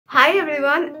Hi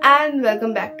everyone and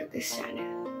welcome back to this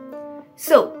channel.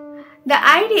 So, the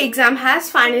IAT exam has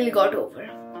finally got over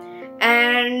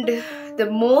and the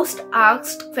most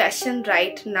asked question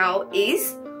right now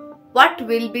is what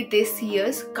will be this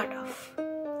year's cutoff?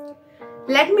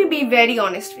 Let me be very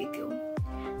honest with you.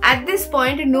 At this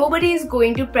point, nobody is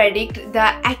going to predict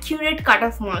the accurate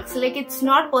cutoff marks. Like, it's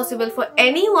not possible for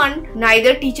anyone,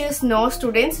 neither teachers nor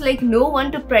students, no one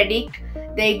to predict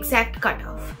the exact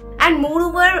cutoff. And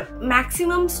moreover,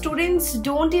 maximum students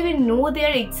don't even know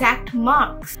their exact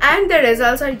marks and the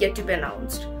results are yet to be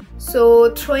announced.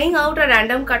 So throwing out a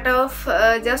random cutoff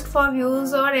just for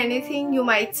views or anything, you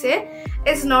might say,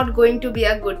 is not going to be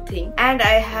a good thing. And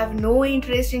I have no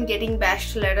interest in getting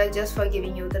bashed later just for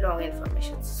giving you the wrong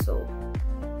information. So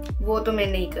वो तो मैं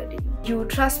नहीं कर रही हूँ. You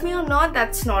trust me or not,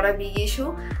 that's not a big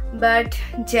issue. But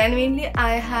genuinely,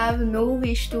 I have no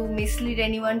wish to mislead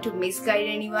anyone, to misguide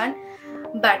anyone.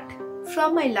 But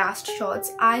from my last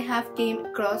shots, I have came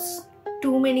across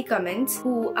too many comments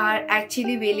who are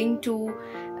actually willing to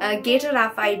get a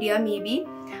rough idea maybe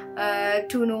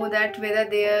to know that whether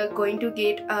they are going to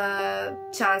get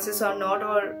chances or not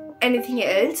or anything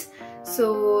else.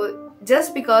 So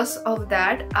just because of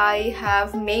that, I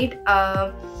have made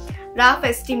a rough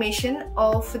estimation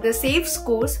of the safe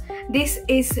scores. This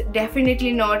is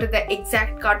definitely not the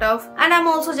exact cutoff and I'm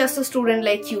also just a student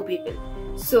like you people.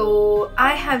 So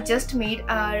I have just made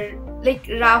a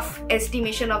rough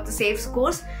estimation of the safe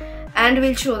scores and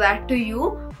will show that to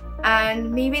you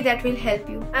and maybe that will help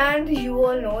you. And you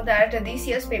all know that this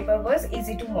year's paper was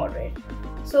easy to moderate.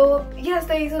 So yes,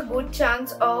 there is a good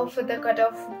chance of the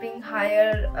cutoff being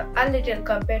higher a little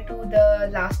compared to the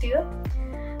last year.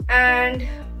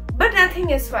 But nothing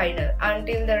is final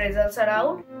until the results are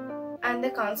out and the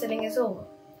counseling is over.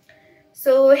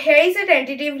 So here is a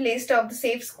tentative list of the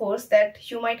safe scores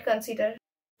that you might consider.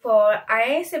 For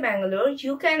IISc Bangalore,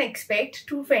 you can expect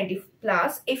 220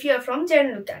 plus if you are from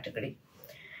general category.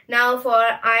 Now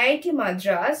for IIT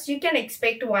Madras, you can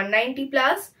expect 190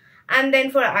 plus, and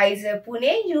then for iiser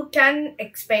Pune, you can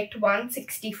expect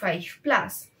 165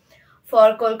 plus.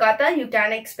 For Kolkata, you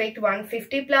can expect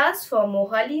 150 plus. For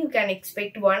Mohali, you can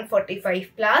expect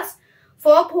 145 plus.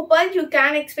 For Bhopal, you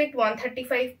can expect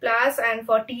 135 plus, and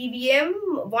for TVM,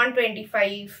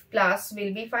 125 plus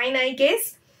will be fine, I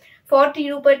guess. For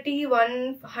Tirupati,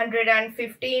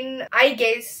 115, I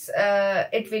guess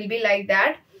it will be like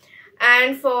that.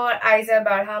 And for iiser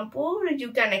Berhampur,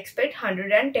 you can expect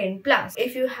 110 plus.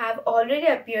 If you have already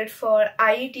appeared for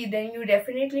IAT, then you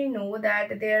definitely know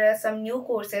that there are some new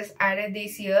courses added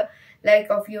this year,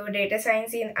 like of your data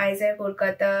science in iiser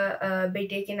Kolkata,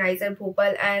 BTech in iiser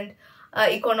Bhopal, and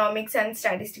economics and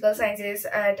statistical sciences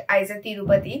at iiser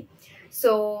Tirupati.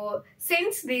 So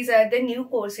since these are the new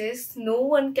courses, no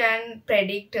one can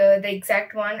predict the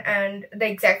exact one and the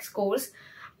exact scores,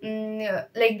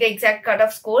 like the exact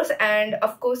cutoff scores, and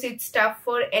of course it's tough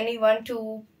for anyone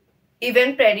to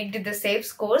even predict the safe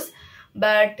scores.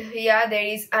 But yeah, there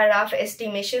is a rough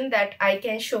estimation that I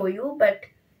can show you. But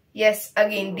yes,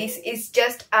 again, this is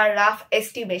just a rough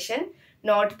estimation,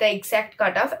 not the exact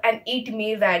cutoff, and it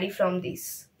may vary from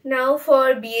this. Now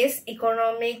for BS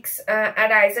Economics at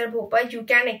iiser Bhopal, you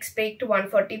can expect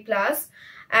 140 plus,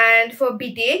 and for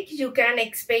BTech you can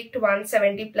expect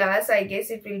 170 plus. I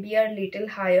guess it will be a little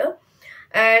higher.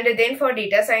 And then for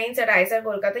data science at iiser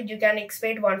Kolkata, you can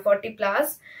expect 140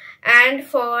 plus, and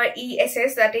for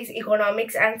ESS, that is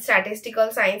economics and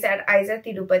statistical science at iiser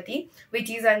Tirupati,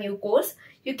 which is a new course,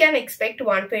 you can expect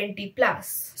 120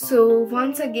 plus. So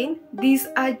once again, these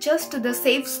are just the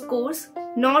safe scores,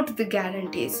 not the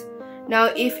guarantees.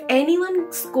 Now if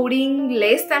anyone scoring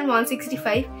less than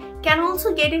 165 can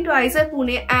also get into iiser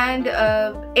Pune, and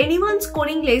anyone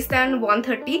scoring less than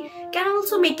 130 can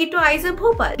also make it to iiser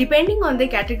Bhopal. Depending on the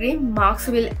category, marks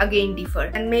will again differ.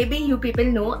 And maybe you people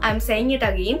know, I'm saying it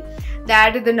again,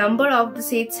 that the number of the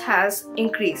seats has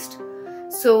increased.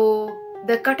 So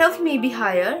the cutoff may be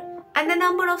higher and the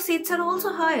number of seats are also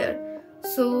higher.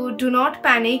 So do not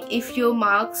panic if your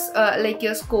marks,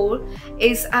 your score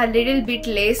is a little bit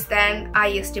less than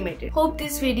I estimated. Hope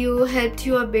this video helped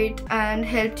you a bit and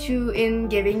helped you in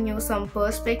giving you some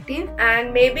perspective.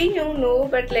 And maybe you know,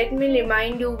 but let me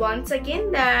remind you once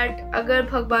again that अगर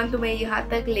भगवान तुम्हें यहाँ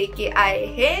तक लेके आए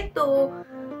हैं तो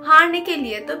हारने के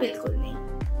लिए तो बिल्कुल नहीं.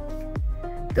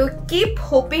 So keep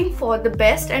hoping for the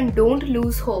best and don't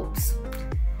lose hopes.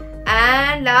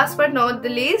 And last but not the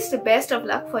least, best of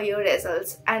luck for your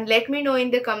results, and let me know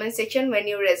in the comment section when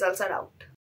your results are out.